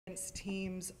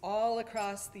teams all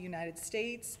across the United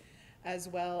States, as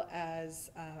well as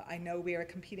I know we are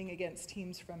competing against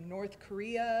teams from North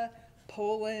Korea,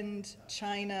 Poland,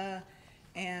 China,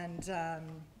 and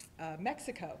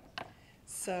Mexico.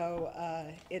 So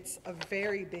it's a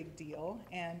very big deal,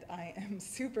 and I am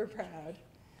super proud.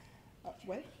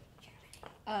 What?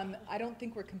 I don't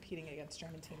think we're competing against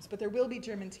German teams, but there will be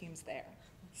German teams there.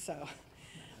 So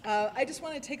I just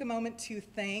want to take a moment to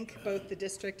thank both the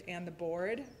district and the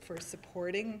board for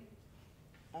supporting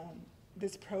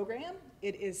this program.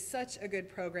 It is such a good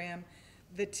program.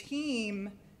 The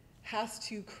team has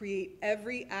to create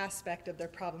every aspect of their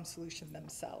problem solution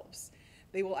themselves.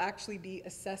 They will actually be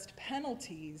assessed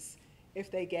penalties if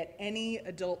they get any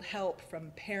adult help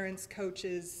from parents,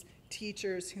 coaches,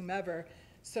 teachers, whomever.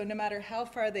 So no matter how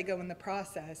far they go in the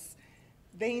process,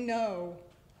 they know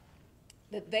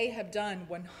that they have done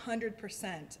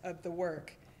 100% of the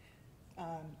work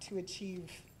to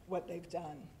achieve what they've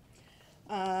done.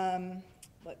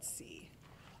 Let's see.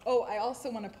 Oh, I also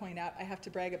want to point out, I have to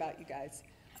brag about you guys.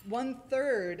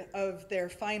 1/3 of their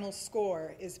final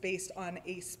score is based on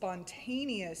a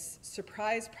spontaneous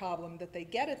surprise problem that they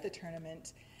get at the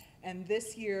tournament. And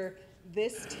this year,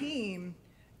 this team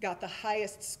got the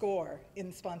highest score in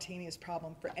the spontaneous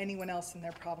problem for anyone else in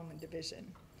their problem and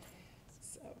division.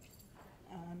 So,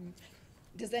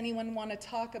 does anyone want to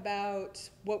talk about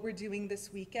what we're doing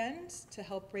this weekend to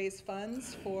help raise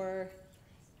funds for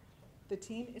the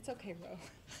team? It's okay, Ro.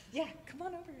 Yeah, come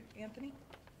on over, Anthony.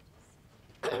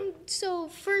 So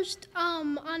first,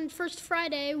 on First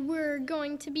Friday, we're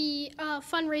going to be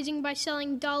fundraising by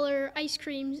selling dollar ice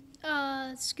cream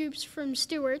scoops from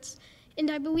Stewart's.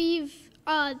 And I believe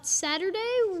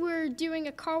Saturday, we're doing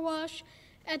a car wash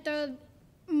at the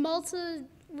Malta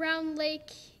Round Lake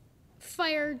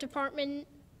Fire Department.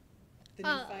 The new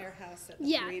firehouse at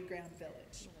the Parade Ground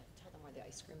Village. You want to tell them where the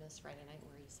ice cream is Friday night?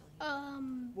 Where are you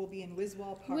selling it? We'll be in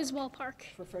Wiswall Park. Wiswall Park.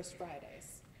 For First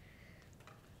Fridays.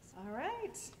 All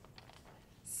right.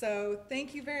 So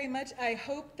thank you very much. I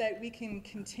hope that we can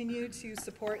continue to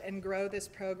support and grow this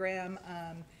program.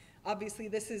 Obviously,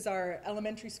 this is our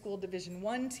elementary school Division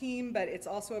I team, but it's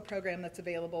also a program that's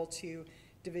available to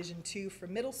Division II for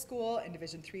middle school and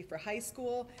Division III for high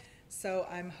school. So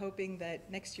I'm hoping that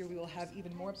next year we will have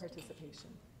even more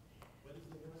participation. When is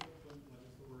the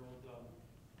World,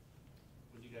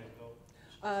 when do you guys go?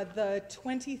 The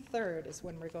 23rd is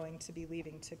when we're going to be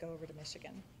leaving to go over to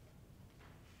Michigan.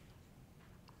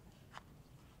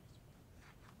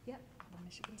 Yep,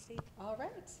 Michigan State. All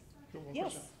right.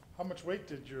 Yes. Question. How much weight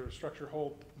did your structure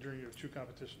hold during your 2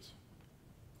 competitions?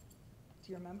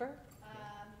 Do you remember?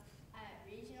 At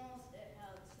regionals, it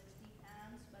held 60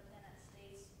 pounds, but then at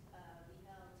states, we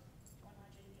held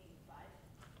 185.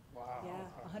 Wow.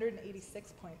 Yeah,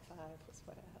 186.5 was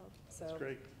what it held. So That's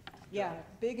great. yeah,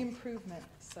 big improvement.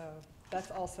 So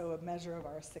that's also a measure of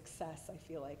our success, I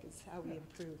feel like, is how we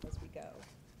improve as we go.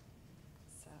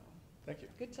 So Thank you.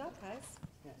 good job, guys.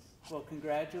 Yes. Well,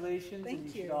 congratulations. Thank and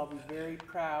you you. should all be very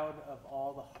proud of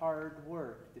all the hard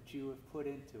work that you have put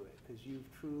into it, because you've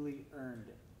truly earned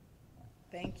it.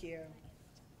 Thank you.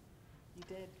 You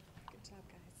did. Good job,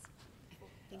 guys. I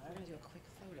think we're going to do a quick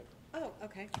photo. Oh,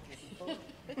 okay. All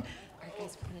right,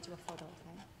 guys, we're going to do a photo,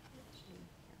 okay?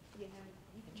 Yeah.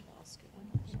 You can try, I'll scoot on.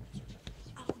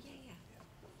 Oh, yeah.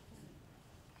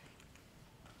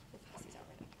 We'll pass these out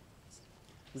right now.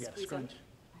 We got Squeeze scrunch.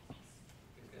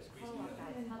 Huddle up,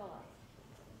 guys, huddle up.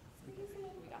 We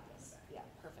got this. Yeah,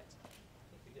 perfect.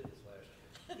 We did this last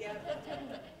year. Yeah.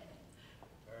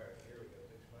 All right, here we go.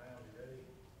 Big smile. You ready?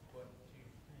 1, 2.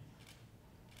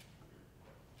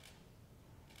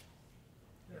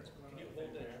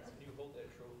 Can you hold that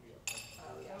trophy up?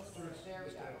 Oh, yes. There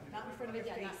we go. Not in front of your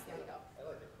Yeah, face. there we go. I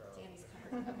like the crowd. Danny's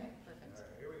covered. Okay, perfect. All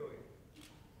right, here we go again.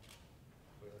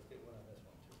 Wait, let's get one on this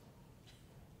one too.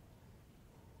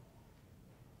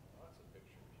 Lots of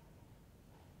pictures.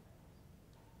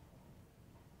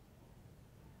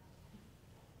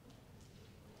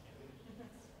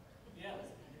 Yeah.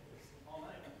 All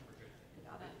night. You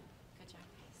got it. Good job,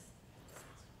 guys.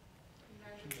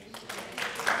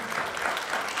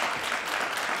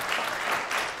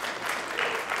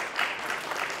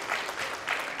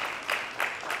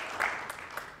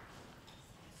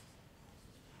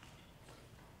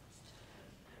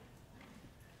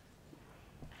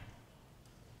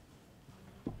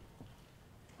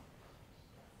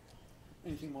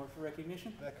 Anything more for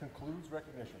recognition? That concludes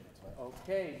recognition.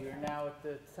 Okay, we are now at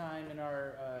the time in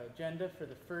our agenda for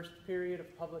the first period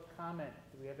of public comment.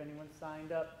 Do we have anyone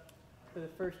signed up for the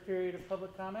first period of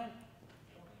public comment?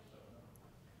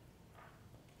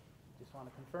 Just want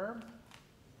to confirm?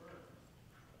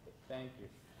 Okay, thank you.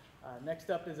 Next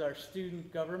up is our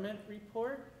student government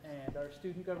report, and our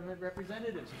student government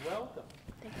representatives, welcome.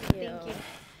 Thank you.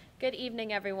 Good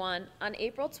evening, everyone. On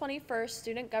April 21st,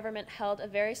 student government held a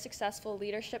very successful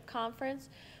leadership conference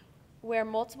where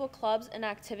multiple clubs and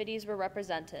activities were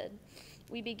represented.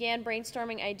 We began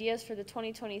brainstorming ideas for the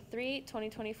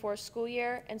 2023-2024 school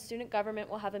year, and student government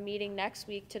will have a meeting next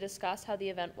week to discuss how the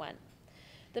event went.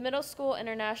 The Middle School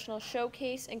International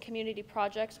Showcase and Community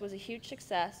Projects was a huge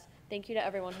success. Thank you to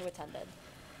everyone who attended.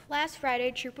 Last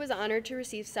Friday, Troop was honored to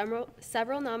receive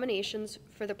several nominations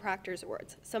for the Proctor's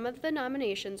Awards. Some of the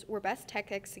nominations were Best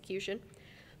Tech Execution,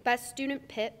 Best Student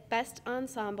Pit, Best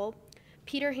Ensemble.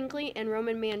 Peter Hinckley and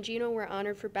Roman Mangino were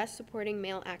honored for Best Supporting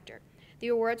Male Actor. The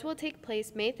awards will take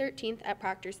place May 13th at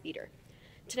Proctor's Theater.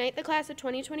 Tonight, the class of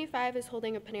 2025 is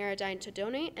holding a Panera Dine to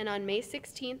donate, and on May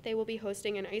 16th, they will be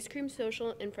hosting an ice cream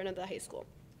social in front of the high school.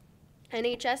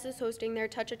 NHS is hosting their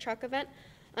Touch a Truck event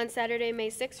on Saturday, May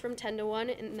 6th from 10 to 1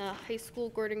 in the high school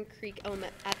Gordon Creek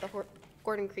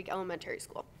Elementary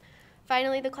School.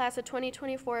 Finally, the class of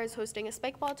 2024 is hosting a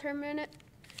spikeball tournament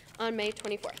on May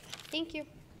 24th. Thank you.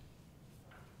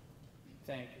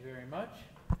 Thank you very much.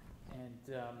 And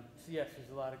so yes,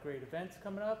 there's a lot of great events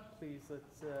coming up. Please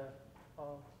let's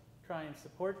all try and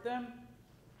support them.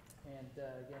 And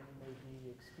again, you may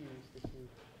be excused if you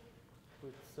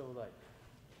would so like.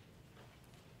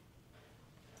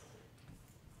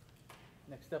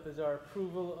 Next up is our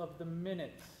approval of the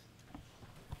minutes.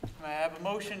 I have a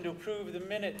motion to approve the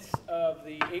minutes of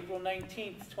the April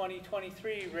 19th,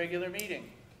 2023 regular meeting.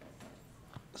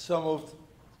 So moved.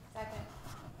 Second.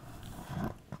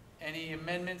 Any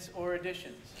amendments or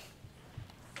additions?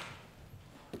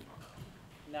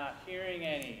 Not hearing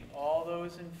any. All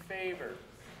those in favor?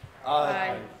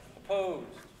 Aye. Opposed?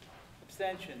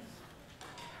 Abstentions?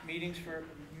 Minutes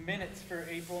for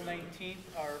April 19th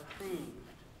are approved.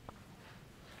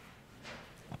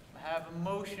 I have a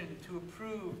motion to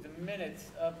approve the minutes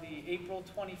of the April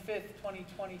 25th,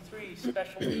 2023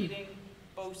 special meeting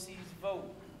BOCES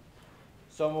vote.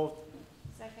 So moved.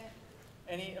 Second.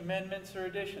 Any amendments or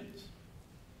additions?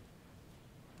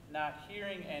 Not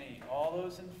hearing any. All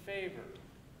those in favor?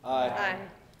 Aye.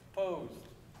 Opposed?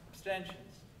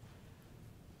 Abstentions?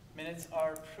 Minutes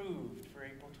are approved for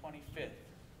April 25th.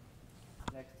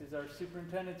 Next is our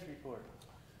superintendent's report.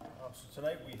 So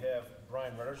tonight we have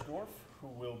Brian Rettersdorf, who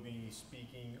will be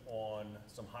speaking on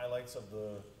some highlights of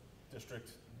the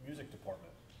district music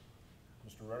department.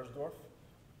 Mr. Rettersdorf?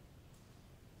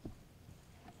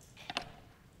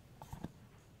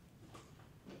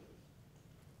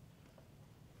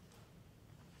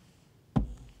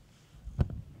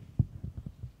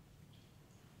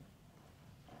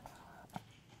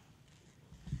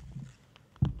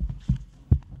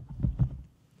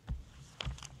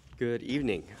 Good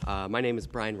evening. My name is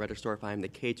Brian Rettersdorf. I'm the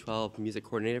K-12 music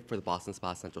coordinator for the Ballston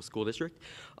Spa Central School District.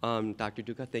 Dr.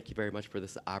 Duca, thank you very much for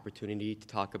this opportunity to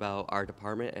talk about our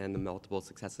department and the multiple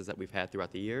successes that we've had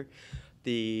throughout the year,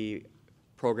 the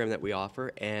program that we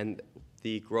offer, and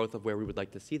the growth of where we would like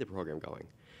to see the program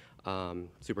going.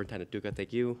 Superintendent Duca,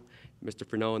 thank you. Mr.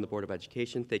 Furneaux and the Board of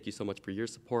Education, thank you so much for your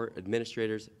support,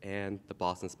 administrators, and the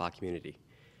Ballston Spa community.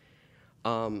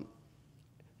 All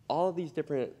of these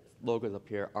different logos up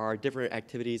here are different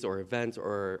activities or events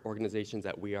or organizations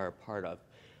that we are a part of.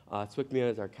 SWCMIA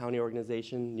is our county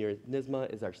organization.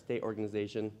 NYSMA is our state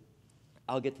organization.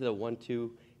 I'll get to the 1-2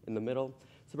 in the middle.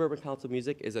 Suburban Council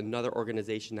Music is another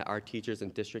organization that our teachers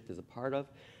and district is a part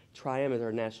of. TRIAM is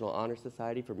our National Honor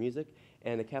Society for Music,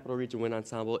 and the Capital Region Wind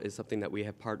Ensemble is something that we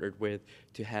have partnered with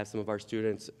to have some of our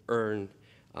students earn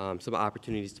some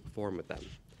opportunities to perform with them.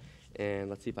 And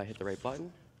let's see if I hit the right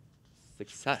button.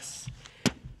 Success.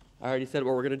 I already said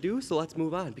what we're going to do, so let's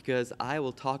move on, because I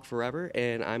will talk forever,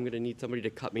 and I'm going to need somebody to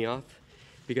cut me off,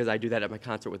 because I do that at my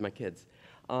concert with my kids.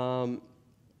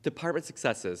 Department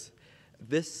successes.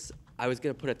 This I was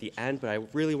going to put at the end, but I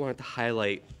really wanted to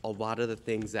highlight a lot of the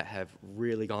things that have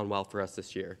really gone well for us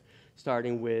this year,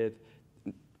 starting with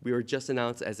we were just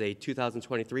announced as a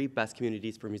 2023 Best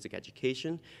Communities for Music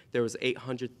Education. There was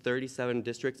 837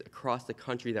 districts across the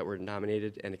country that were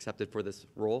nominated and accepted for this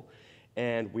role.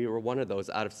 And we were one of those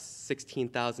out of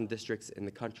 16,000 districts in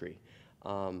the country.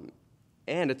 And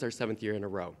it's our 7th year in a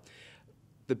row.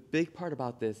 The big part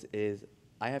about this is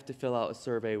I have to fill out a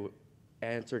survey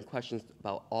answering questions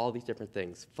about all these different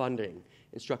things: funding,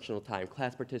 instructional time,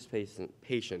 class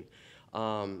participation,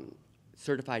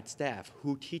 certified staff,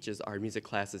 who teaches our music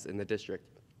classes in the district,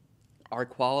 our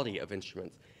quality of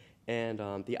instruments, and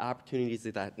the opportunities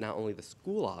that not only the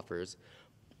school offers,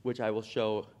 which I will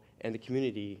show, and the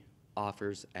community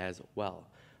offers as well.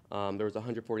 There was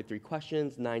 143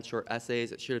 questions, 9 short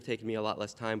essays. It should have taken me a lot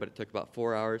less time, but it took about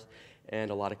 4 hours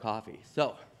and a lot of coffee.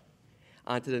 So,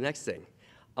 on to the next thing.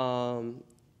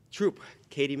 Troop,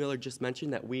 Katie Miller just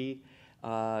mentioned that we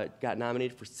got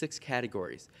nominated for 6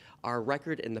 categories. Our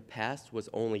record in the past was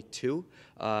only 2.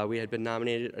 We had been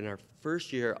nominated in our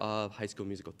first year of High School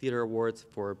Musical Theater Awards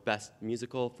for Best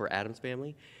Musical for Addams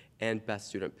Family and Best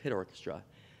Student Pit Orchestra.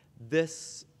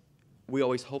 This we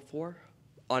always hope for,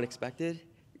 unexpected,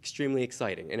 extremely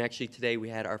exciting. And actually today we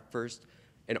had our first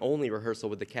and only rehearsal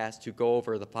with the cast to go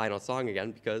over the final song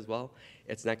again because, well,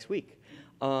 it's next week.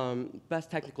 Best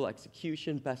Technical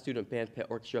Execution, Best Student Band Pit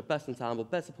Orchestra, Best Ensemble,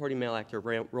 Best Supporting Male Actor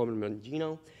Roman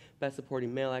Mangino, Best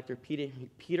Supporting Male Actor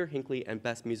Peter Hinckley, and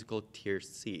Best Musical Tier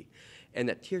C. And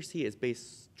that Tier C is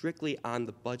based strictly on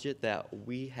the budget that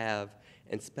we have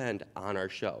and spend on our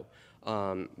show.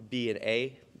 B and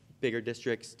A, bigger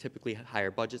districts, typically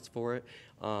higher budgets for it.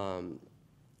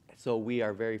 So we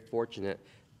are very fortunate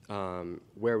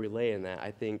where we lay in that.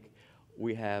 I think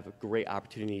we have great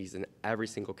opportunities in every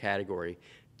single category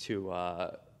to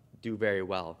do very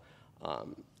well.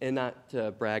 And not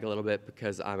to brag a little bit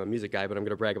because I'm a music guy, but I'm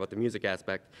going to brag about the music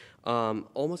aspect.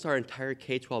 Almost our entire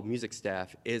K-12 music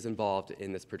staff is involved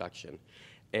in this production.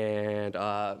 And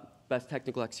Best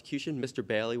Technical Execution, Mr.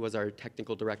 Bailey was our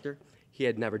technical director. He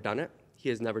had never done it. He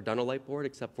has never done a light board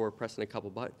except for pressing a couple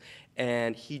buttons.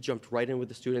 And he jumped right in with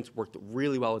the students, worked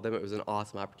really well with them. It was an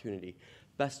awesome opportunity.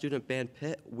 Best Student Band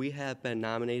Pit, we have been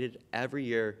nominated every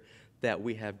year that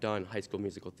we have done High School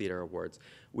Musical Theater Awards.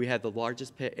 We had the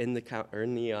largest pit in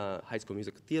the High School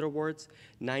Musical Theater Awards.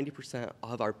 90%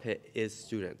 of our pit is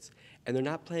students. And they're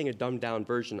not playing a dumbed-down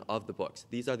version of the books.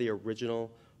 These are the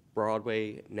original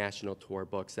Broadway National Tour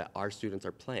books that our students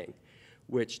are playing,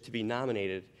 which to be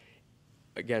nominated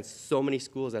against so many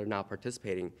schools that are now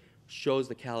participating shows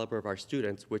the caliber of our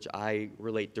students, which I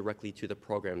relate directly to the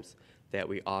programs that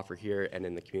we offer here and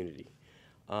in the community.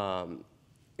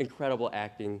 Incredible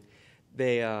acting.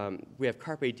 We have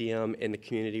Carpe Diem in the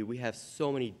community. We have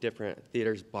so many different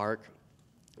theaters, Bark,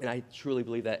 and I truly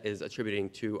believe that is attributing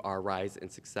to our rise in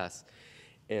success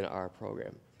in our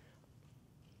program.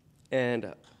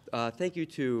 And thank you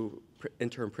to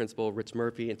Interim Principal Rich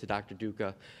Murphy and to Dr.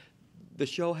 Duca. The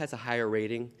show has a higher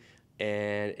rating,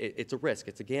 and it's a risk,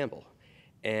 it's a gamble.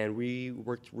 And we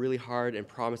worked really hard and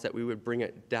promised that we would bring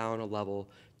it down a level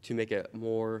to make it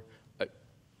more,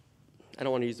 I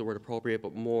don't want to use the word appropriate,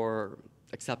 but more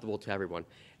acceptable to everyone.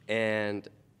 And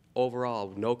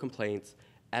overall, no complaints.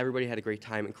 Everybody had a great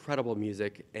time, incredible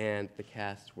music, and the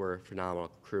cast were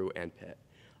phenomenal, crew and pit.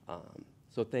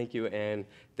 So thank you, and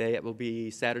that will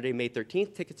be Saturday, May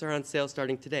 13th. Tickets are on sale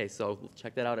starting today, so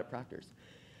check that out at Proctor's.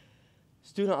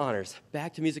 Student honors,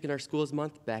 Back to Music in Our Schools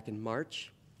month, back in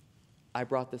March. I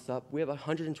brought this up. We have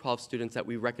 112 students that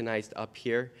we recognized up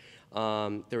here.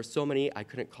 There were so many, I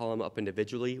couldn't call them up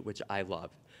individually, which I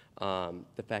love.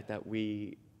 The fact that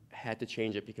we had to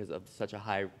change it because of such a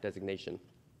high designation.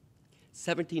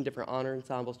 17 different honor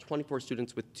ensembles, 24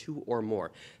 students with 2 or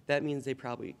more. That means they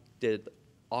probably did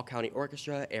all-county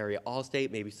orchestra, area all-state,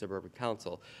 maybe suburban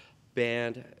council,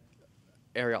 band,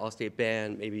 area all-state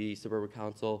band, maybe suburban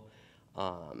council,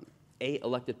 8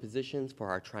 elected positions for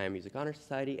our Triumph Music Honor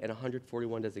Society, and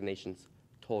 141 designations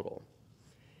total.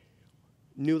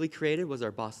 Newly created was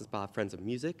our Boston Spa Friends of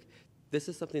Music. This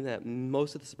is something that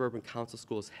most of the suburban council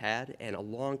schools had, and a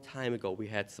long time ago we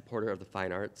had Supporter of the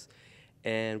Fine Arts,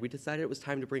 and we decided it was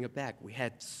time to bring it back. We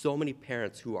had so many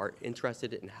parents who are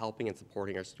interested in helping and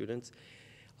supporting our students.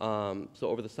 So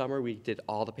over the summer, we did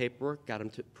all the paperwork, got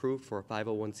them approved for a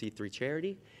 501c3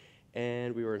 charity,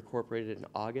 and we were incorporated in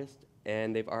August,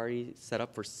 and they've already set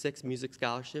up for 6 music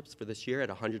scholarships for this year at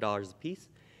 $100 apiece.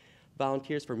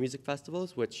 Volunteers for music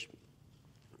festivals, which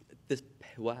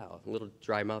wow, a little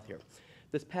dry mouth here.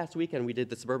 This past weekend, we did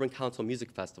the Suburban Council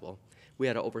Music Festival. We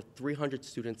had over 300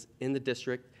 students in the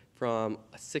district from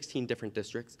 16 different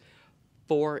districts.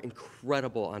 4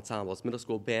 incredible ensembles, middle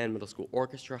school band, middle school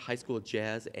orchestra, high school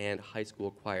jazz, and high school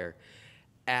choir.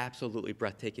 Absolutely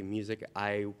breathtaking music.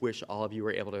 I wish all of you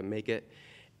were able to make it.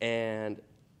 And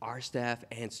our staff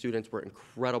and students were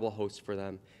incredible hosts for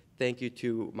them. Thank you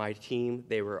to my team.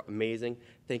 They were amazing.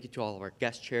 Thank you to all of our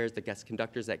guest chairs, the guest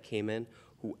conductors that came in,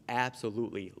 who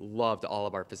absolutely loved all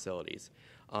of our facilities.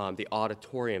 The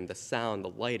auditorium, the sound, the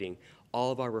lighting,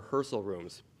 all of our rehearsal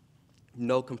rooms.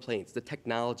 No complaints. The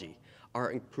technology,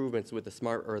 our improvements with the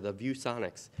the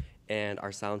ViewSonics and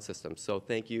our sound system. So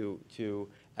thank you to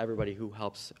everybody who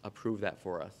helps approve that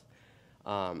for us.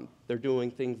 They're doing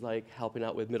things like helping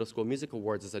out with middle school music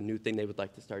awards is a new thing they would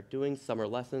like to start doing, summer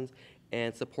lessons,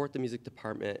 and support the music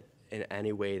department in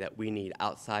any way that we need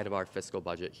outside of our fiscal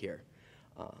budget here.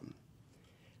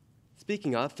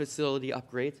 Speaking of facility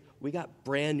upgrades, we got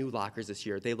brand new lockers this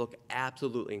year. They look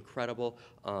absolutely incredible.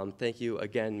 Thank you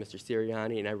again, Mr.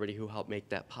 Sirianni, and everybody who helped make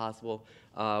that possible.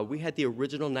 We had the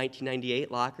original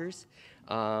 1998 lockers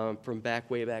from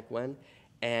way back when,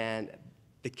 and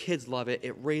the kids love it.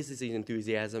 It raises the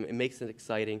enthusiasm. It makes it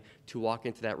exciting to walk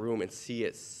into that room and see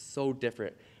it so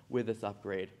different with this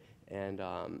upgrade. And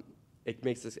it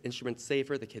makes this instrument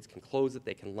safer. The kids can close it.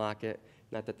 They can lock it.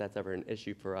 Not that that's ever an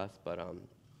issue for us, but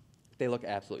they look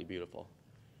absolutely beautiful.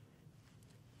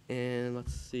 And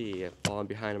let's see, I'm falling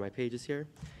behind on my pages here.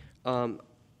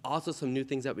 Also, some new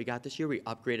things that we got this year, we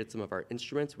upgraded some of our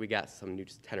instruments. We got some new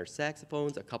tenor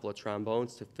saxophones, a couple of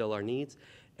trombones to fill our needs,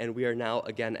 and we are now,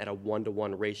 again, at a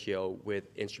 1-to-1 ratio with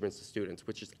instruments to students,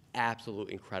 which is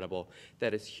absolutely incredible.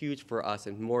 That is huge for us,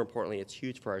 and more importantly, it's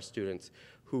huge for our students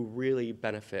who really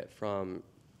benefit from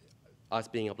us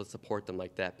being able to support them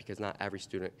like that, because not every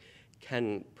student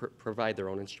can provide their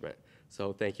own instrument.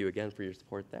 So thank you again for your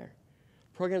support there.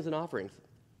 Programs and offerings.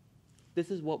 This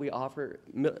is what we offer.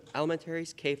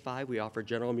 Elementaries, K-5, we offer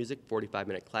general music,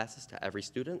 45-minute classes to every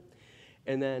student.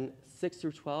 And then 6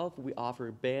 through 12, we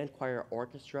offer band, choir,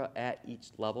 orchestra at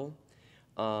each level.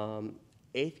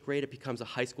 8th grade, it becomes a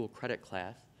high school credit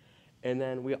class. And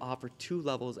then we offer 2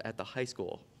 levels at the high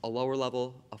school, a lower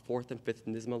level, a 4th and 5th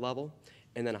NYSSMA level,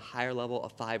 and then a higher level, a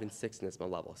 5 and 6 NYSSMA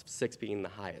level, 6 being the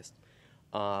highest.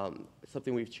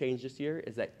 Something we've changed this year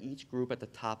is that each group at the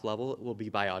top level will be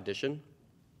by audition.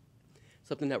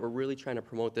 Something that we're really trying to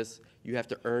promote this, you have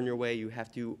to earn your way, you have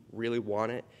to really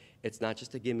want it. It's not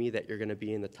just a gimme that you're gonna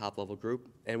be in the top level group,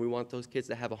 and we want those kids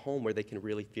to have a home where they can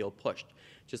really feel pushed.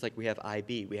 Just like we have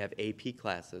IB, we have AP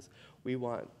classes. We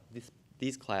want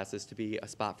these classes to be a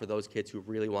spot for those kids who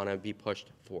really wanna be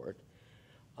pushed forward.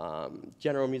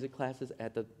 General music classes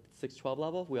at the 6-12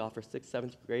 level, we offer 6th,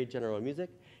 7th grade general music,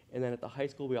 and then at the high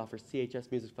school, we offer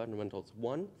CHS Music Fundamentals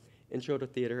 1, Intro to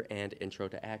Theater, and Intro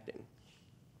to Acting.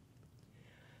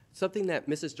 Something that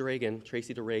Mrs. DeRegan,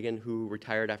 Tracy DeRegan, who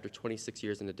retired after 26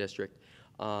 years in the district,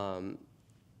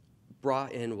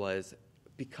 brought in was,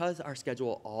 because our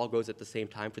schedule all goes at the same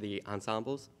time for the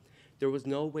ensembles, there was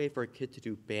no way for a kid to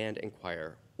do band and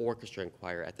choir, orchestra and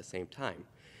choir at the same time.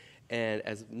 And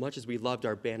as much as we loved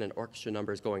our band and orchestra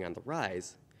numbers going on the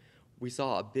rise, we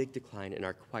saw a big decline in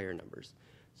our choir numbers.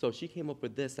 So she came up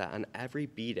with this, that on every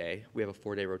B day, we have a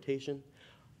 4-day rotation.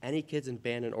 Any kids in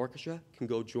band and orchestra can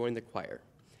go join the choir.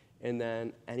 And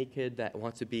then any kid that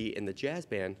wants to be in the jazz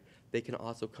band, they can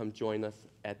also come join us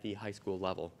at the high school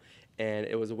level. And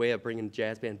it was a way of bringing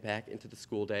jazz band back into the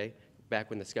school day, back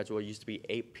when the schedule used to be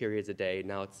 8 periods a day,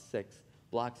 now it's 6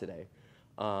 blocks a day.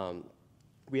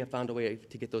 We have found a way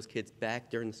to get those kids back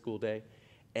during the school day,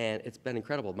 and it's been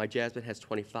incredible. My jazz band has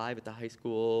 25 at the high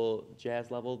school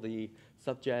jazz level. The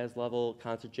sub-jazz level,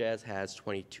 concert jazz, has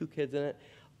 22 kids in it.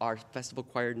 Our festival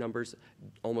choir numbers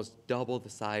almost double the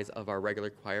size of our regular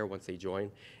choir once they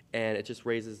join, and it just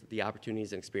raises the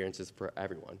opportunities and experiences for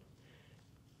everyone.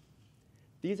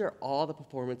 These are all the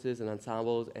performances and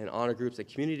ensembles and honor groups and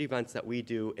community events that we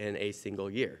do in a single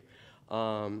year.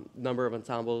 Number of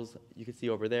ensembles you can see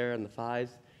over there in the 5s.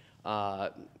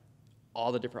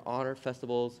 All the different honor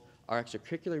festivals. Our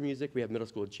extracurricular music, we have middle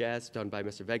school jazz done by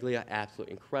Mr. Veglia,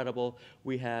 absolutely incredible.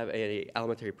 We have an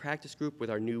elementary practice group with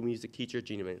our new music teacher,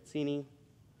 Gina Mancini.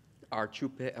 Our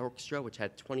troop orchestra, which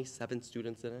had 27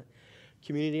 students in it.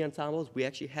 Community ensembles, we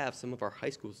actually have some of our high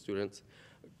school students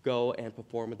go and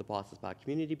perform with the Ballston Spa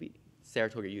Community,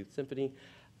 Saratoga Youth Symphony.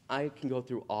 I can go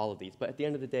through all of these, but at the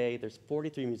end of the day, there's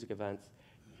 43 music events,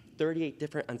 38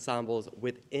 different ensembles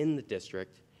within the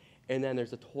district, and then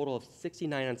there's a total of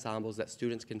 69 ensembles that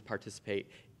students can participate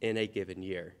in a given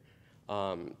year.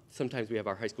 Sometimes we have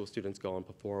our high school students go and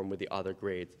perform with the other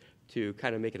grades to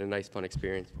kind of make it a nice, fun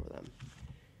experience for them.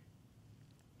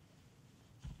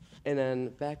 And then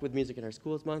back with Music in Our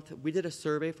Schools Month, we did a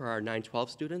survey for our 9-12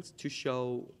 students to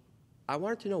show, I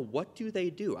wanted to know, what do they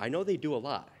do? I know they do a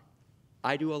lot.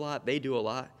 I do a lot, they do a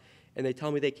lot, and they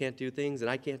tell me they can't do things and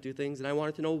I can't do things, and I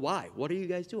wanted to know why. What are you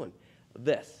guys doing?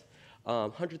 This.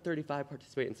 135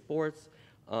 participate in sports.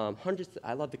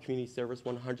 I love the community service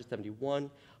one, 171.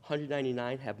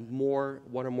 199 have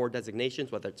one or more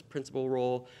designations, whether it's principal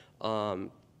role,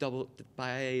 double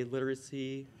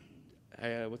biliteracy,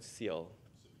 what's the seal?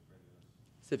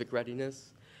 Civic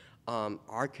readiness.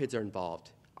 Our kids are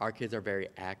involved. Our kids are very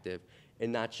active,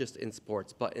 and not just in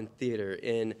sports, but in theater,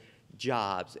 in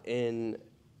jobs, in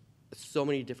so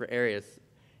many different areas,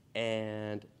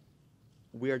 and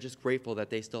we are just grateful that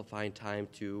they still find time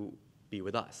to be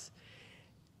with us,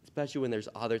 especially when there's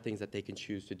other things that they can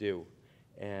choose to do.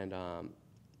 And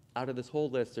out of this whole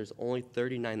list, there's only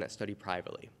 39 that study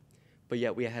privately. But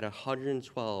yet we had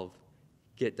 112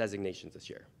 get designations this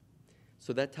year.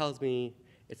 So that tells me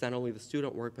it's not only the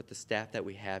student work, but the staff that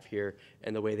we have here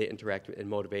and the way they interact and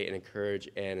motivate and encourage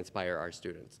and inspire our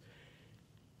students.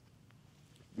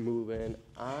 Moving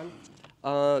on.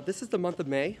 This is the month of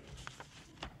May.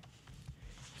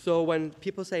 So when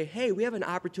people say, hey, we have an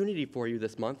opportunity for you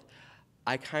this month,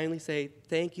 I kindly say,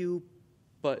 thank you,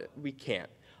 but we can't.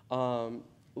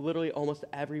 Literally almost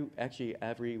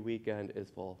every weekend is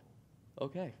full.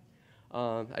 Okay.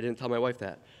 I didn't tell my wife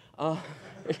that.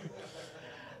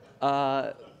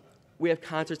 We have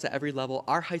concerts at every level.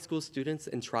 Our high school students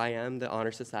in Tri-M, the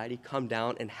Honor Society, come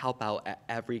down and help out at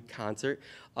every concert.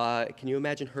 Can you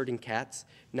imagine herding cats?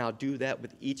 Now do that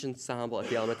with each ensemble at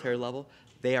the elementary level.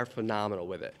 They are phenomenal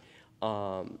with it.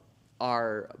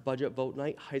 Our budget vote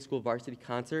night, high school varsity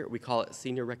concert, we call it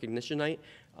senior recognition night,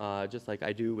 just like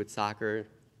I do with soccer.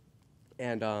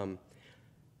 And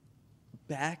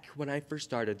back when I first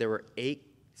started, there were 8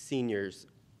 seniors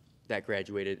that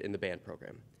graduated in the band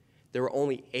program. There were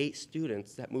only 8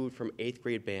 students that moved from 8th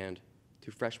grade band to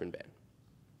freshman band.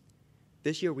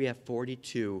 This year we have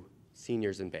 42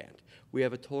 seniors in band. We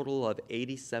have a total of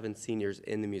 87 seniors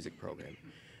in the music program.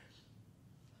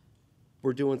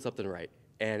 We're doing something right,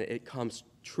 and it comes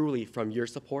truly from your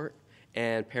support,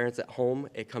 and parents at home,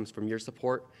 it comes from your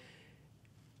support.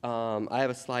 I have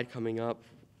a slide coming up.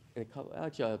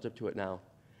 Actually, I'll jump to it now.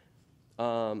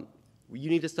 You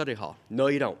need a study hall. No,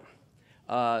 you don't.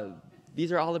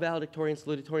 These are all the valedictorians,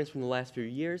 salutatorians from the last few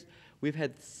years. We've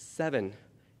had 7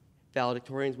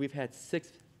 valedictorians. We've had 6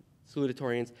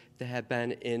 salutatorians that have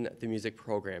been in the music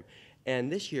program. And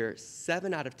this year,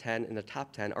 7 out of 10 in the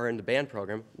top 10 are in the band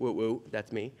program. Woo woo,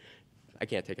 that's me. I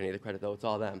can't take any of the credit though, it's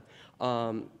all them.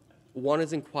 1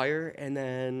 is in choir, and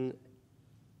then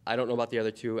I don't know about the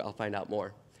other 2, I'll find out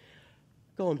more.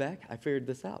 Going back, I figured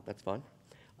this out, that's fun.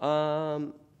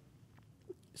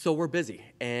 So we're busy,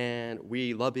 and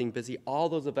we love being busy. All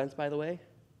those events, by the way,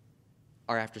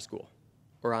 are after school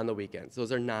or on the weekends.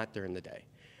 Those are not during the day.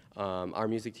 Our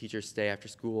music teachers stay after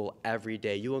school every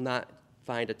day. You will not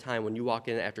find a time when you walk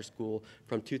in after school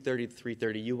from 2:30 to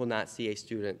 3:30, you will not see a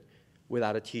student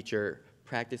without a teacher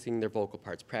practicing their vocal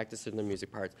parts, practicing their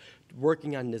music parts,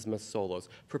 working on NYSSMA solos,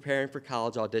 preparing for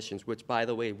college auditions, which, by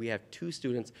the way, we have 2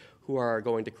 students who are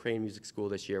going to Crane Music School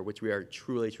this year, which we are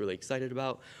truly, truly excited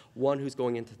about. One who's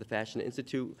going into the Fashion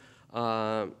Institute,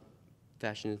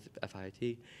 Fashion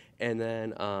FIT, and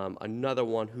then another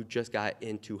one who just got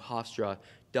into Hofstra,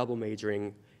 double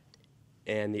majoring,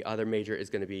 and the other major is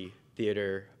going to be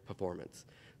theater performance.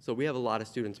 So we have a lot of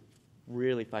students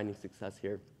really finding success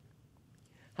here.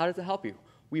 How does it help you?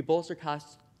 We bolster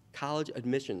college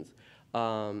admissions.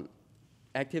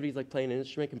 Activities like playing an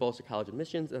instrument can bolster college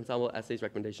admissions, ensemble essays,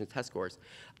 recommendations, test scores.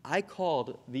 I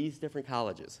called these different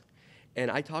colleges, and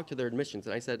I talked to their admissions,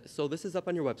 and I said, so this is up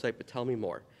on your website, but tell me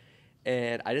more.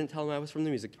 And I didn't tell them I was from the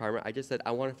music department. I just said,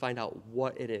 I want to find out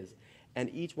what it is. And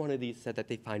each one of these said that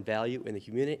they find value in the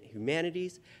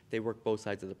humanities. They work both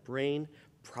sides of the brain,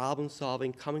 problem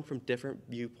solving, coming from different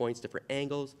viewpoints, different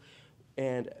angles.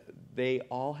 And they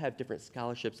all have different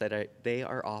scholarships that they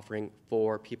are offering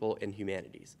for people in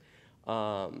humanities.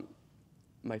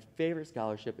 My favorite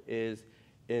scholarship is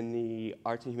in the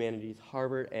arts and humanities,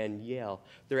 Harvard and Yale.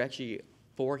 They're actually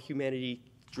 4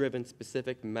 humanity-driven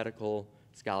specific medical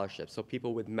scholarships. So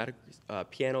people with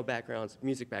piano backgrounds,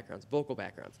 music backgrounds, vocal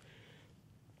backgrounds,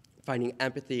 finding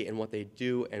empathy in what they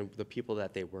do and the people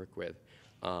that they work with.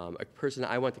 A person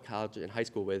I went to college and high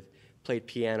school with played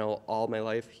piano all my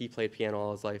life. He played piano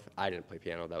all his life. I didn't play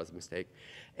piano, that was a mistake.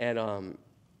 And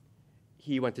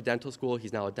he went to dental school,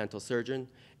 he's now a dental surgeon,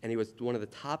 and he was one of the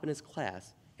top in his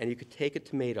class, and you could take a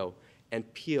tomato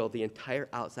and peel the entire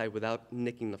outside without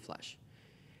nicking the flesh.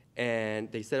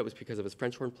 And they said it was because of his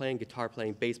French horn playing, guitar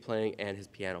playing, bass playing, and his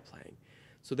piano playing.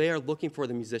 So they are looking for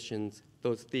the musicians,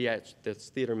 those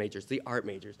theater majors, the art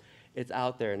majors. It's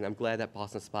out there, and I'm glad that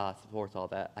Ballston Spa supports all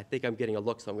that. I think I'm getting a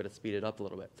look, so I'm going to speed it up a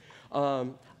little bit.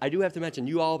 I do have to mention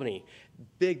UAlbany,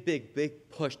 big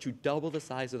push to double the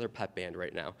size of their pep band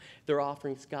right now. They're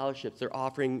offering scholarships. They're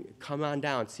offering, come on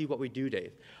down, see what we do,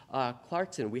 Dave.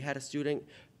 Clarkson, we had a student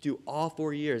do all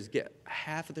 4 years, get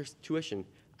half of their tuition,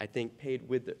 I think, paid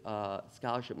with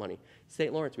scholarship money.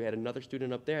 St. Lawrence, we had another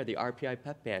student up there, the RPI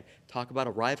pep band. Talk about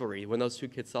a rivalry. When those 2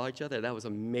 kids saw each other, that was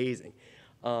amazing.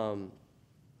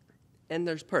 And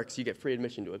there's perks. You get free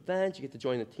admission to events, you get to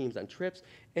join the teams on trips,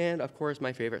 and of course,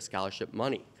 my favorite, scholarship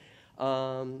money.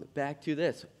 Back to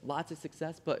this, lots of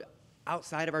success, but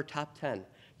outside of our top 10.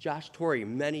 Josh Torrey,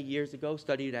 many years ago,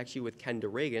 studied actually with Ken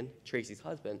DeRegan, Tracy's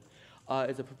husband,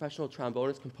 is a professional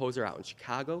trombonist composer out in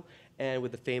Chicago and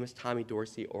with the famous Tommy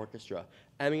Dorsey Orchestra.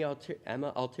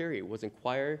 Emma Altieri was in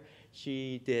choir.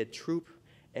 She did troupe,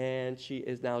 and she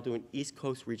is now doing East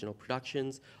Coast regional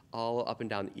productions all up and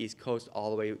down the East Coast, all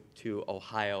the way to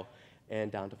Ohio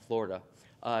and down to Florida.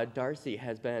 Darcy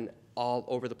has been all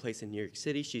over the place in New York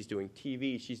City. She's doing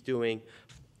TV, she's doing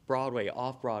Broadway,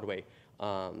 off-Broadway,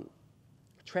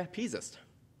 trapezist.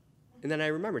 And then I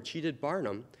remembered she did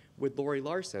Barnum with Lori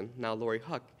Larson, now Lori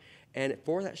Huck, and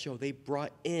for that show they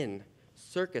brought in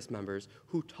circus members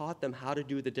who taught them how to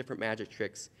do the different magic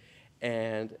tricks,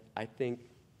 and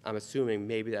I'm assuming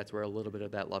maybe that's where a little bit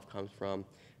of that love comes from.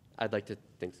 I'd like to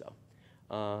think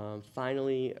so.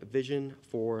 Finally, vision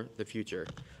for the future.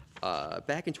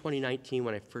 Back in 2019,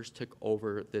 when I first took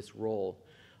over this role,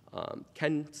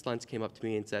 Ken Slentz came up to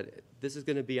me and said, "This is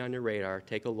going to be on your radar,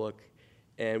 take a look."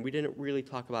 And we didn't really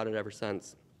talk about it ever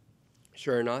since.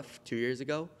 Sure enough, 2 years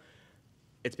ago,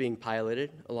 it's being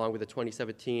piloted along with the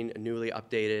 2017 newly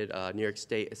updated New York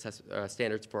State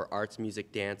standards for arts,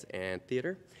 music, dance, and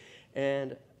theater.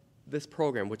 And this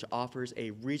program, which offers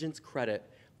a Regents credit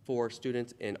for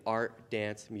students in art,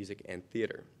 dance, music, and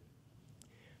theater.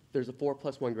 There's a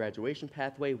 4+1 graduation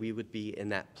pathway. We would be in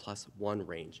that +1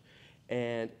 range.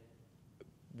 And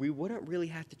we wouldn't really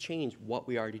have to change what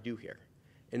we already do here.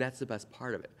 And that's the best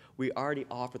part of it. We already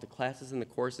offer the classes and the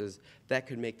courses that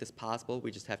could make this possible.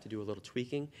 We just have to do a little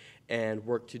tweaking and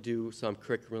work to do some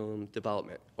curriculum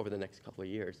development over the next couple of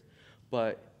years.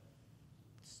 But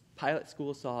pilot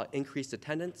school saw increased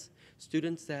attendance.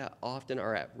 Students that often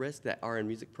are at risk, that are in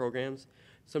music programs,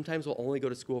 sometimes will only go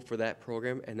to school for that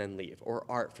program and then leave, or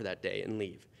art for that day and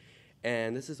leave.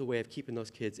 And this is a way of keeping those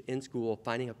kids in school,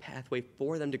 finding a pathway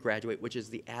for them to graduate, which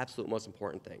is the absolute most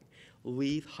important thing.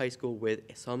 Leave high school with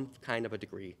some kind of a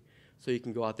degree so you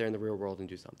can go out there in the real world and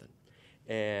do something.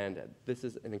 And this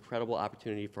is an incredible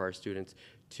opportunity for our students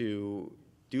to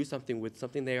do something with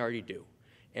something they already do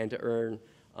and to earn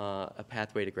a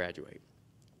pathway to graduate.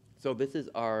 So this is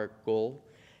our goal.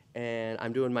 And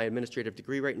I'm doing my administrative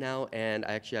degree right now, and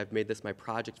I've made this my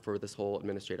project for this whole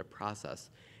administrative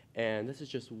process. And this is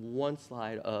just one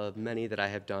slide of many that I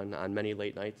have done on many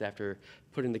late nights after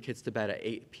putting the kids to bed at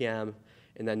 8 p.m.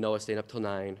 and then Noah staying up till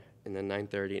 9 and then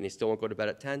 9:30, and he still won't go to bed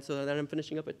at 10, so then I'm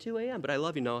finishing up at 2 a.m. But I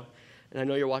love you, Noah, and I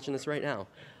know you're watching this right now.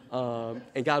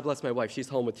 And God bless my wife. She's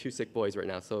home with 2 sick boys right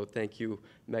now, so thank you,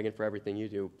 Megan, for everything you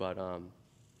do. But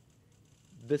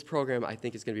this program, I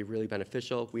think, is going to be really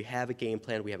beneficial. We have a game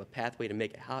plan. We have a pathway to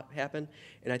make it happen,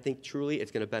 and I think truly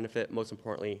it's going to benefit, most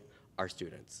importantly, our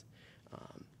students.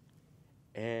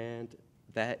 And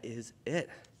that is it.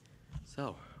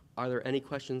 So, are there any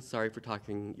questions? Sorry for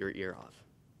talking your ear off.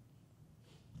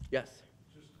 Yes?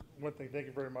 Just one thing, thank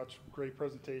you very much. Great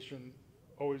presentation.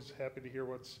 Always happy to hear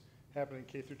what's happening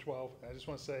K through 12. And I just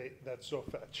want to say that's so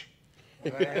fetch.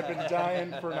 And I have been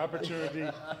dying for an opportunity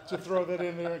to throw that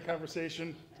in there in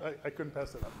conversation. I couldn't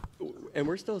pass it up. And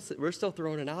we're still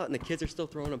throwing it out, and the kids are still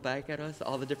throwing it back at us,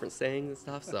 all the different sayings and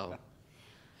stuff, so.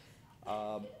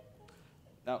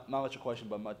 Not much a question,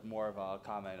 but much more of a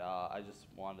comment. I just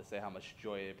wanted to say how much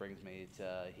joy it brings me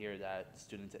to hear that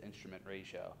student-to-instrument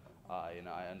ratio.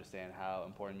 I understand how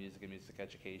important music and music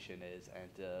education is,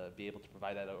 and to be able to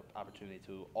provide that opportunity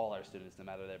to all our students, no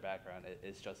matter their background,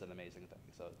 it's just an amazing thing.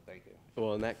 So thank you.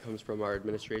 Well, and that comes from our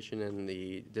administration and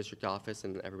the district office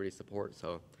and everybody's support,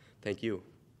 so thank you.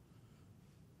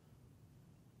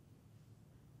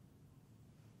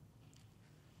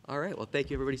 All right, well, thank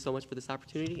you everybody so much for this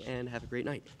opportunity, and have a great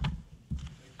night.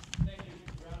 Thank you.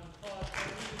 Round of applause.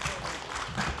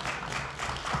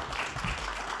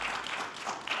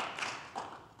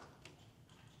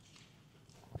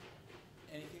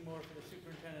 Anything more for the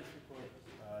superintendent's report?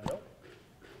 No.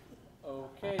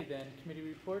 Okay, then, committee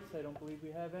reports, I don't believe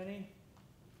we have any.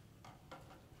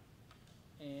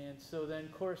 And so then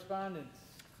correspondence.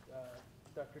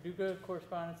 Dr. Duca,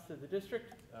 correspondence to the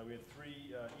district. We had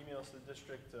 3 emails to the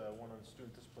district, one on the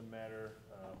student discipline matter,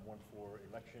 one for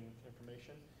election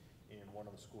information, and one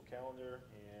on the school calendar,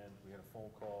 and we had a phone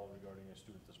call regarding a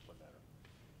student discipline matter.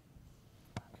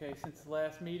 Okay, since the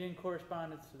last meeting,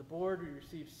 correspondence to the board, we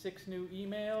received 6 new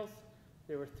emails.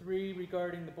 There were 3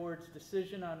 regarding the board's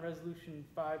decision on resolution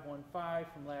 515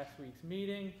 from last week's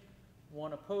meeting,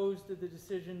 1 opposed to the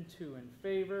decision, 2 in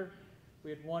favor. We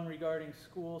had 1 regarding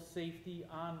school safety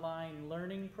online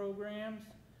learning programs.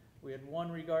 We had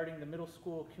 1 regarding the middle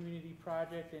school community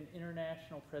project and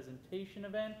international presentation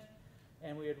event.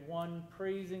 And we had 1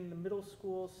 praising the middle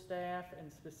school staff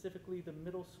and specifically the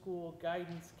middle school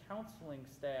guidance counseling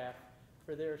staff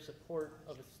for their support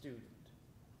of a student.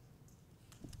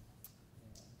 And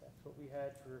that's what we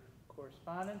had for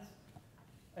correspondence.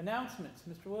 Announcements,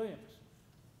 Mr. Williams.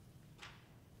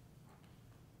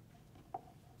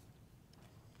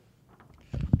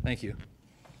 Thank you.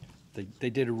 They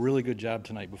did a really good job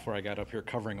tonight before I got up here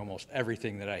covering almost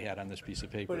everything that I had on this piece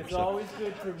of paper. But it's So always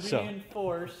good to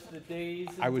reinforce the days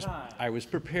and times. I was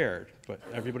prepared, but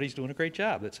everybody's doing a great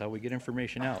job. That's how we get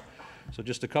information out. So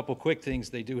just a couple quick things.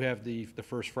 They do have the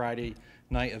first Friday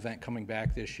night event coming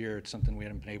back this year. It's something we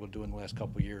haven't been able to do in the last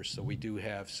couple of years. So we do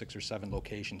have 6 or 7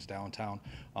 locations downtown.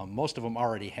 Most of them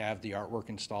already have the artwork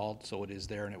installed, so it is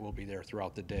there and it will be there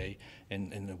throughout the day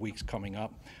and in the weeks coming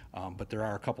up. But there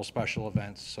are a couple special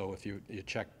events. So if you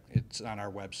check, it's on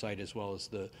our website as well as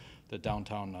the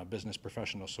Downtown Business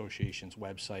Professional Association's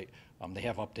website. They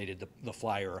have updated the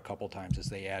flyer a couple times as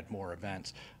they add more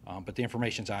events. But the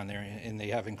information's on there, and they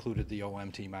have included the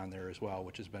OM team on there as well,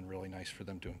 which has been really nice for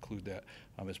them to include that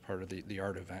as part of the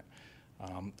art event.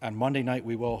 On Monday night,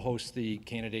 we will host the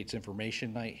candidates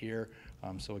information night here.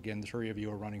 So again, the 3 of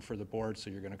you are running for the board, so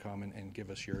you're going to come and give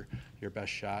us your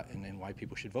best shot and why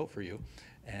people should vote for you.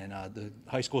 And the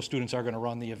high school students are going to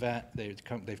run the event. They've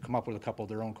come up with a couple of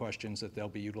their own questions that they'll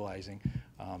be utilizing.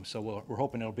 So we're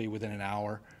hoping it'll be within an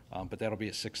hour, but that'll be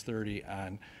at 6:30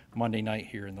 on Monday night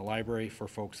here in the library for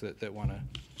folks that want to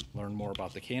learn more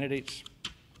about the candidates.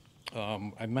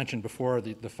 I mentioned before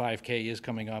the 5K is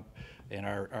coming up, and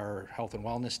our Health and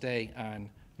Wellness Day on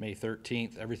May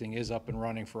 13th. Everything is up and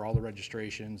running for all the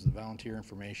registrations, the volunteer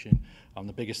information.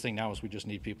 The biggest thing now is we just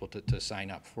need people to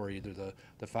sign up for either the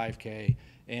 5K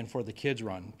and for the kids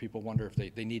run. People wonder if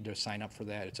they need to sign up for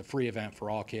that. It's a free event for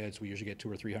all kids. We usually get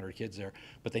 200 or 300 kids there,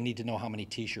 but they need to know how many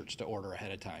t-shirts to order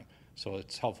ahead of time. So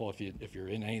it's helpful if you're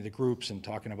in any of the groups and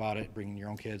talking about it, bringing your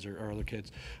own kids or other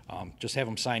kids, just have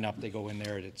them sign up. They go in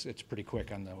there. It's pretty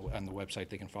quick on the website.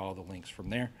 They can follow the links from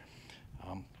there.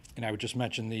 And I would just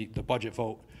mention the budget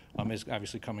vote is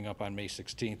obviously coming up on May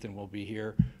 16th, and we'll be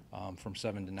here from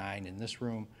 7 to 9 in this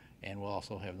room, and we'll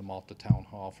also have the Malta Town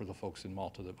Hall for the folks in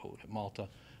Malta that vote at Malta.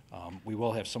 We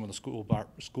will have some of the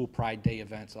School Pride Day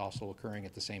events also occurring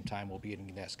at the same time. We'll be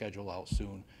getting that schedule out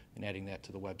soon and adding that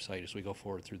to the website as we go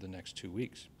forward through the next 2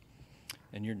 weeks.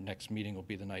 And your next meeting will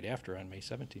be the night after on May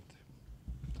 17th.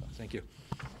 So, thank you.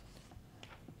 I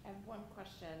have one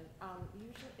question.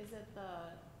 Usually, is it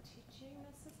the teaching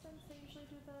assistants that usually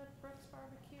do the Brooks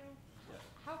barbecue? Yes.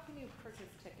 How can you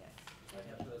purchase tickets? I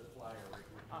have the flyer right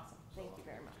here. Awesome. Thank you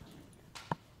very much.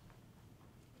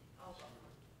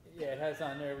 Yeah, it has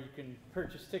on there where you can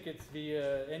purchase tickets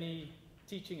via any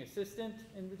teaching assistant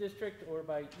in the district or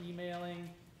by emailing,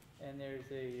 and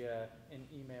there's an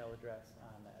email address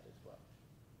on that as well.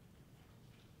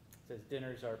 It says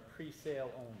dinners are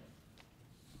pre-sale only.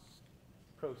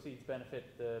 Proceeds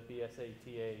benefit the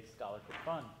BSATA Scholarship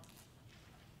Fund.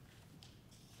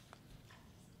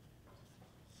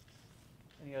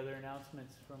 Any other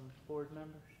announcements from board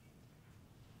members?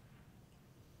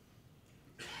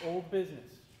 Old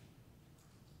business.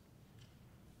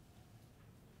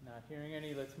 Not hearing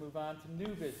any, let's move on to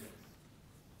new business.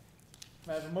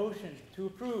 I have a motion to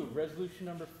approve resolution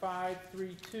number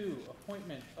 532,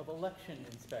 appointment of election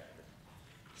inspector.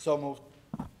 So moved.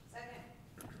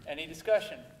 Any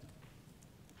discussion?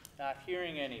 Not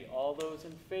hearing any. All those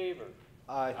in favor?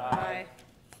 Aye. Aye.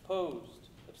 Opposed?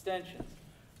 Abstentions?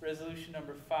 Resolution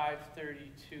number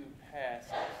 532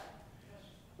 passes.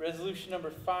 Resolution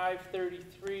number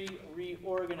 533,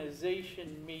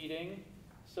 reorganization meeting.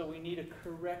 So we need a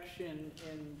correction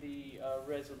in the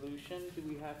resolution. Do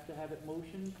we have to have it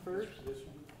motioned first?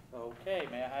 Okay,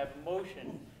 may I have a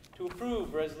motion to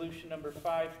approve resolution number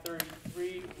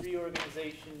 533,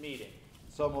 reorganization meeting?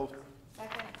 So moved.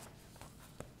 Second.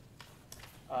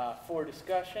 For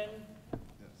discussion,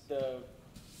 the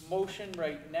motion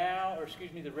right now, or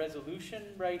excuse me, the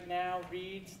resolution right now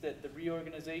reads that the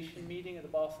reorganization meeting of the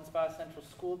Ballston Spa Central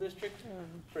School District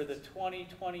for the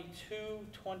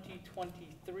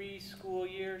 2022-2023 school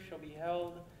year shall be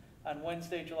held on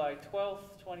Wednesday, July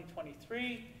 12th,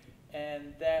 2023,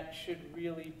 and that should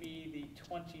really be the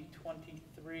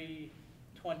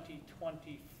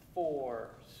 2023-2024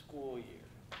 school year.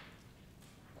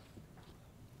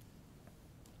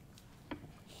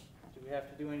 Do we have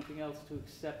to do anything else to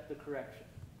accept the correction?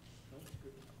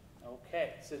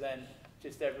 Okay, so then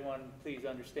just everyone please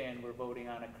understand we're voting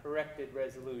on a corrected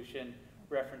resolution,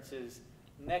 references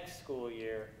next school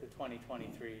year, the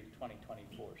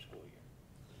 2023-2024 school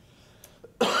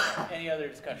year. Any other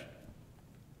discussion?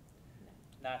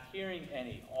 Not hearing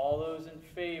any. All those in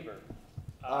favor?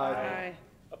 Aye.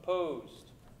 Opposed?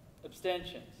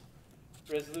 Abstentions?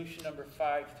 Resolution number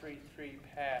 533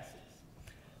 passes.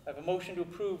 I have a motion to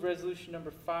approve resolution number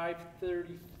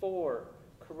 534,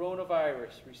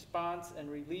 Coronavirus Response and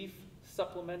Relief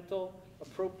Supplemental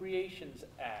Appropriations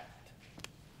Act.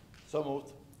 So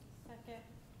moved. Second.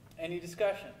 Any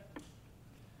discussion?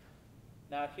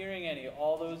 Not hearing any.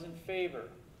 All those in favor?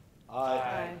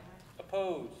 Aye.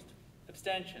 Opposed?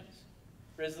 Abstentions?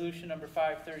 Resolution number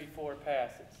 534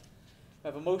 passes. I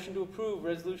have a motion to approve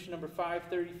resolution number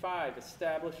 535,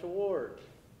 establish award.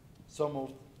 So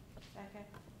moved. Second.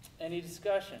 Any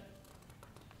discussion?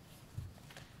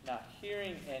 Not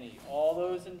hearing any. All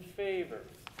those in favor?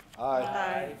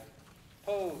 Aye.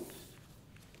 Opposed?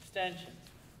 Abstentions?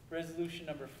 Resolution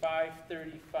number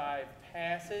 535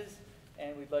 passes,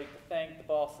 and we'd like to thank the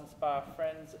Ballston Spa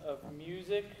Friends of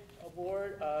Music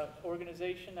Award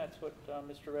organization. That's what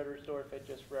Mr. Reddersdorf had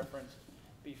just referenced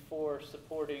before,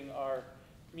 supporting our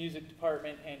music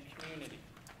department and community.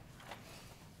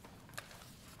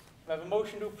 I have a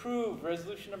motion to approve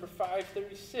resolution number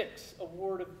 536,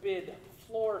 award of bid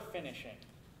floor finishing.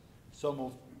 So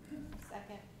moved.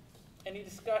 Second. Any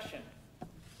discussion?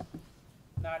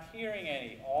 Not hearing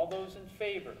any. All those in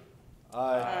favor?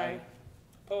 Aye.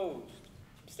 Opposed?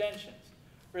 Abstentions?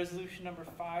 Resolution number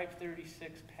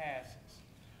 536 passes.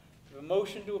 We have a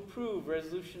motion to approve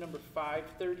resolution number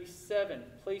 537,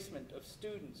 placement of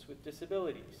students with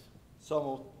disabilities. So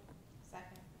moved.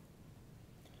 Second.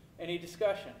 Any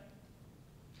discussion?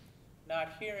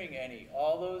 Not hearing any.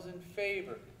 All those in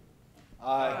favor?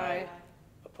 Aye.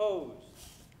 Opposed?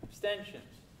 Abstentions?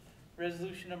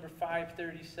 Resolution number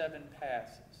 537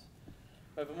 passes.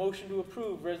 I have a motion to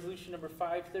approve resolution number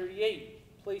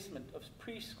 538, placement of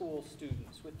preschool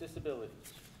students with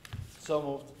disabilities. So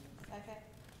moved. Second.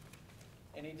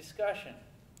 Any discussion?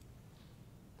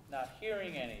 Not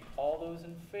hearing any. All those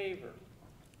in favor?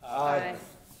 Aye.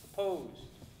 Opposed?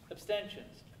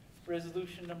 Abstentions?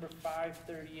 Resolution number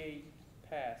 538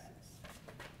 passes.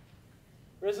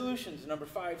 Resolutions number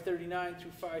 539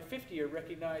 through 550 are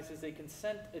recognized as a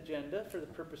consent agenda for the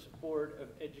purpose of Board of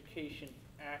Education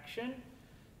action.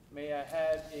 May I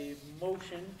have a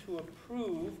motion to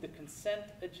approve the consent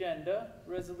agenda,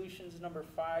 resolutions number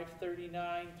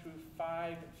 539 through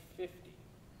 550?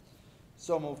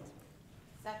 So moved.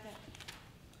 Second.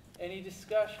 Any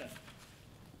discussion?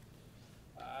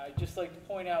 I'd just like to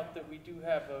point out that we do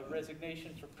have a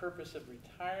resignation for purpose of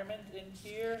retirement in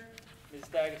here. Ms.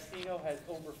 D'Agostino has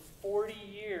over 40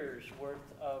 years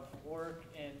worth of work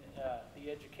in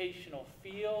the educational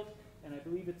field, and I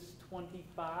believe it's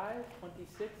 25,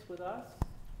 26 with us?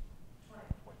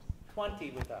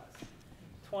 20 with us.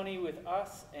 20 with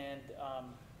us, and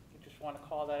we just want to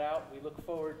call that out. We look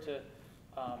forward to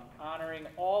honoring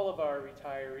all of our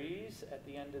retirees at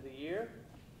the end of the year.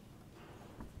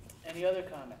 Any other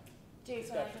comment?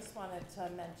 Jason, I just wanted to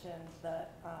mention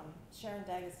that Sharon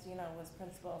D'Agostino was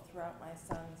principal throughout my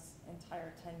son's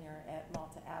entire tenure at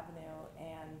Malta Avenue,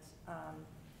 and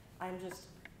I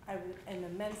am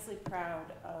immensely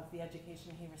proud of the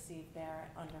education he received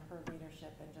there under her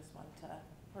leadership, and just want to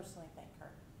personally thank her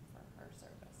for her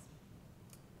service.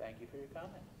 Thank you for your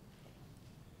comment.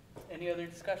 Any other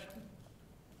discussion?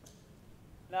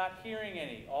 Not hearing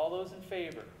any. All those in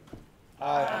favor?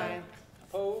 Aye.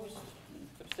 Opposed?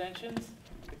 Abstentions?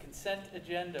 The consent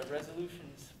agenda,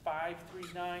 resolutions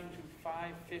 539 to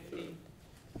 550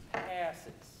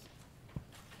 passes.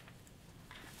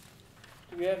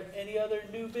 Do we have any other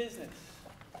new business?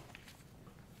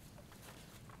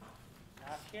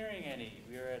 Not hearing any.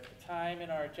 We are at the time in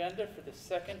our agenda for the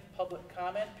second public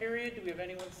comment period. Do we have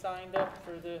anyone signed up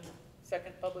for the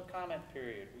second public comment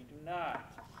period? We do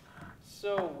not.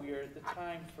 So we are at the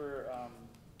time for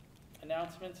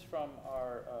announcements from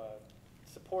our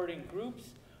supporting groups.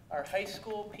 Our high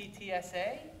school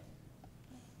PTSA,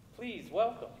 please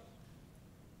welcome.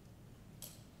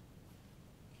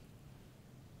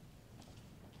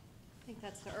 I think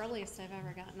that's the earliest I've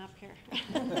ever gotten up here.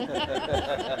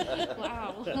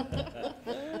 Wow.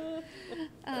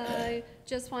 I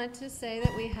just want to say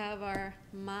that we have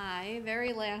my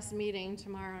very last meeting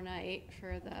tomorrow night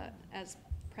as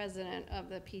president of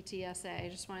the PTSA. I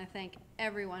just want to thank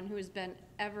everyone who has been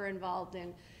ever involved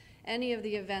in any of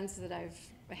the events that I've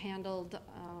handled.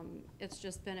 It's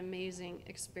just been an amazing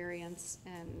experience,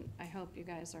 and I hope you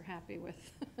guys are happy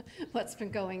with what's been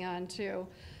going on too.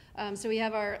 So we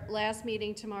have our last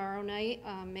meeting tomorrow night,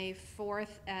 May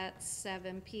 4th at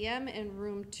 7 p.m. in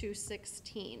room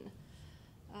 216.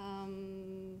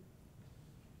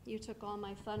 You took all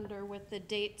my thunder with the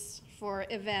dates for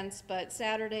events, but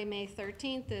Saturday, May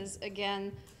 13th is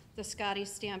again the Scotty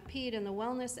Stampede and the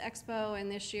Wellness Expo, and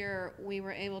this year we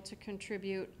were able to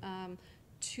contribute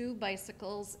 2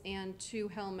 bicycles and 2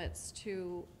 helmets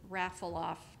to raffle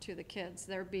off to the kids.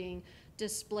 They're being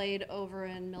displayed over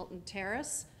in Milton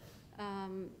Terrace.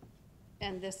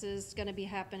 And this is gonna be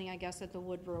happening, I guess, at the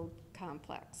Wood Road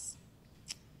Complex.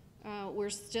 We're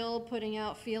still putting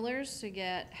out feelers to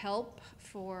get help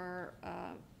for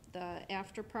the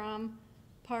after prom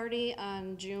party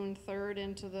on June 3rd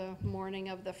into the morning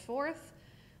of the 4th.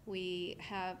 We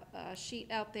have a sheet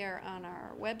out there on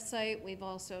our website. We've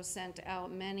also sent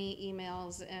out many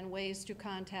emails and ways to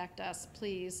contact us.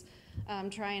 Please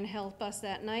try and help us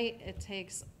that night. It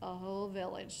takes a whole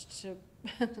village to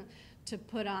to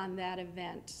put on that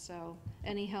event, so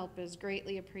any help is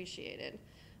greatly appreciated.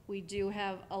 We do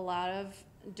have a lot of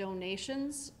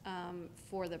donations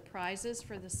for the prizes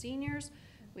for the seniors.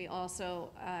 We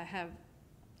also have,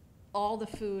 all the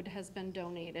food has been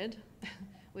donated.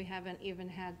 We haven't even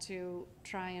had to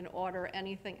try and order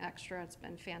anything extra. It's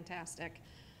been fantastic.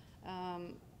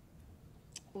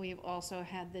 We've also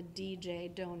had the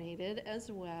DJ donated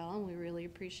as well, and we really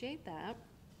appreciate that.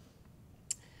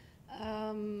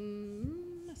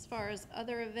 As far as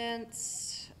other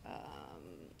events,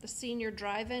 the senior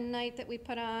drive-in night that we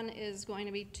put on is going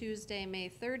to be Tuesday, May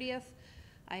 30th.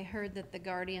 I heard that the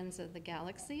Guardians of the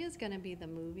Galaxy is going to be the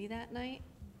movie that night.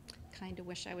 Kind of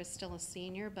wish I was still a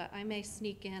senior, but I may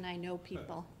sneak in. I know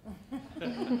people.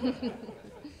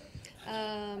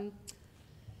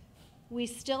 We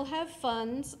still have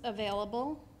funds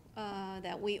available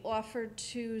that we offered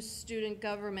to student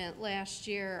government last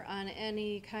year on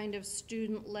any kind of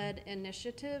student-led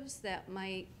initiatives that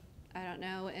might, I don't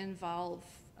know, involve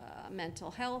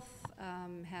mental health,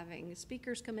 having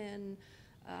speakers come in,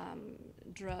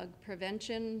 drug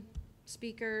prevention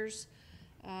speakers.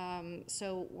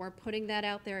 So we're putting that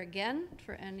out there again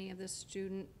for any of the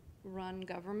student-run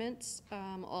governments,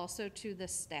 also to the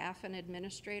staff and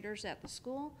administrators at the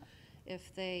school,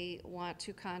 if they want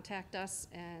to contact us.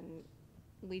 And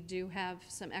we do have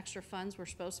some extra funds. We're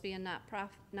supposed to be a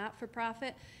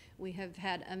not-for-profit. We have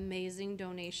had amazing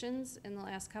donations in the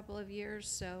last couple of years,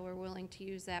 so we're willing to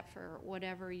use that for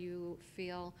whatever you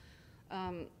feel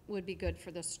would be good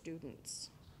for the students.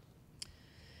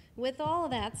 With all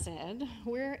of that said,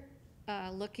 we're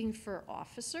looking for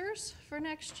officers for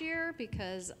next year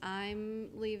because I'm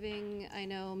leaving. I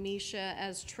know Misha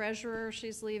as treasurer,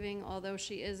 she's leaving, although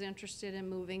she is interested in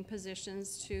moving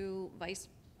positions to vice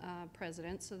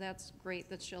president, so that's great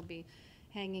that she'll be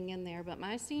hanging in there. But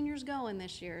my senior's going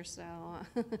this year, so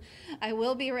I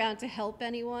will be around to help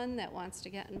anyone that wants to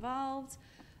get involved.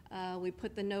 We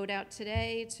put the note out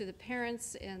today to the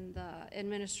parents in the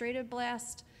administrative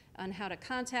blast on how to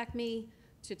contact me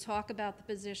to talk about the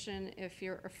position if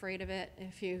you're afraid of it,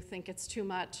 if you think it's too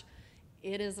much.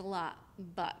 It is a lot,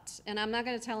 and I'm not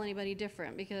going to tell anybody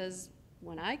different, because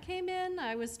when I came in,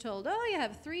 I was told, oh, you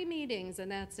have 3 meetings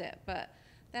and that's it. But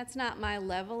that's not my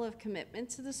level of commitment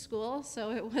to the school,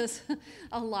 so it was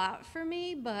a lot for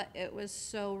me, but it was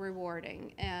so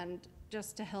rewarding. And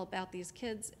just to help out these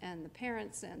kids and the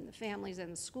parents and the families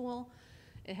and the school,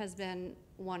 it has been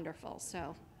wonderful.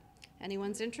 So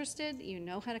anyone's interested, you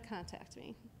know how to contact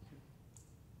me.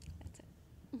 That's it.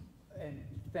 And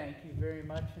thank you very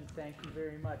much, and thank you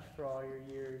very much for all your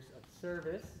years of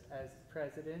service as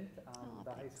president.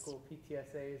 The high school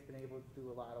PTSA has been able to do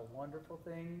a lot of wonderful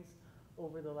things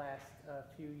over the last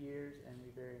few years, and we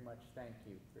very much thank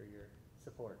you for your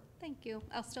support. Thank you.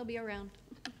 I'll still be around.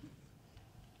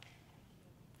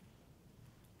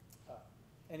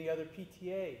 Any other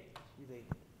PTA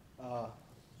related?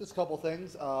 Just a couple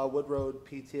things. Wood Road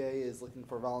PTA is looking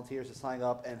for volunteers to sign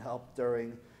up and help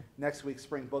during next week's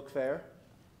spring book fair.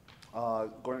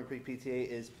 Gordon Creek PTA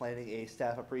is planning a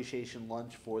staff appreciation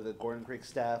lunch for the Gordon Creek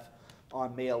staff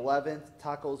on May 11th.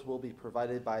 Tacos will be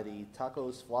provided by the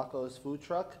Tacos Flacos food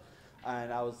truck.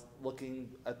 And I was looking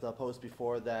at the post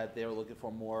before that they were looking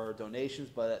for more donations,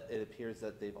 but it appears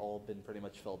that they've all been pretty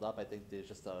much filled up. I think there's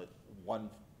just one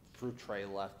fruit tray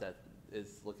left that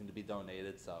is looking to be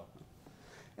donated. So,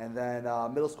 and then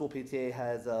middle school PTA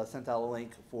has sent out a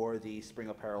link for the spring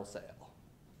apparel sale.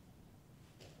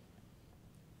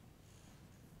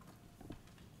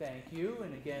 Thank you,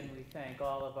 and again, we thank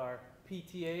all of our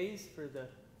PTAs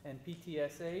and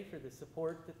PTSA for the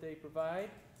support that they provide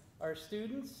our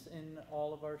students in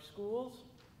all of our schools.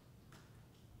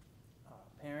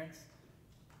 Parents,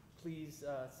 please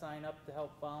sign up to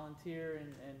help volunteer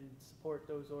and support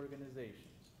those organizations.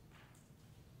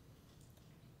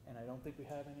 And I don't think we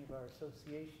have any of our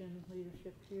association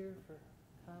leadership here for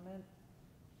comment.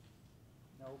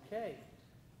 Okay.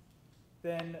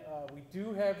 Then we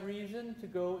do have reason to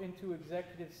go into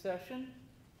executive session.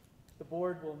 The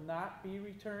board will not be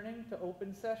returning to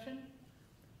open session.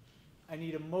 I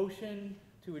need a motion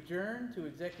to adjourn to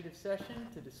executive session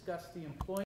to discuss the employment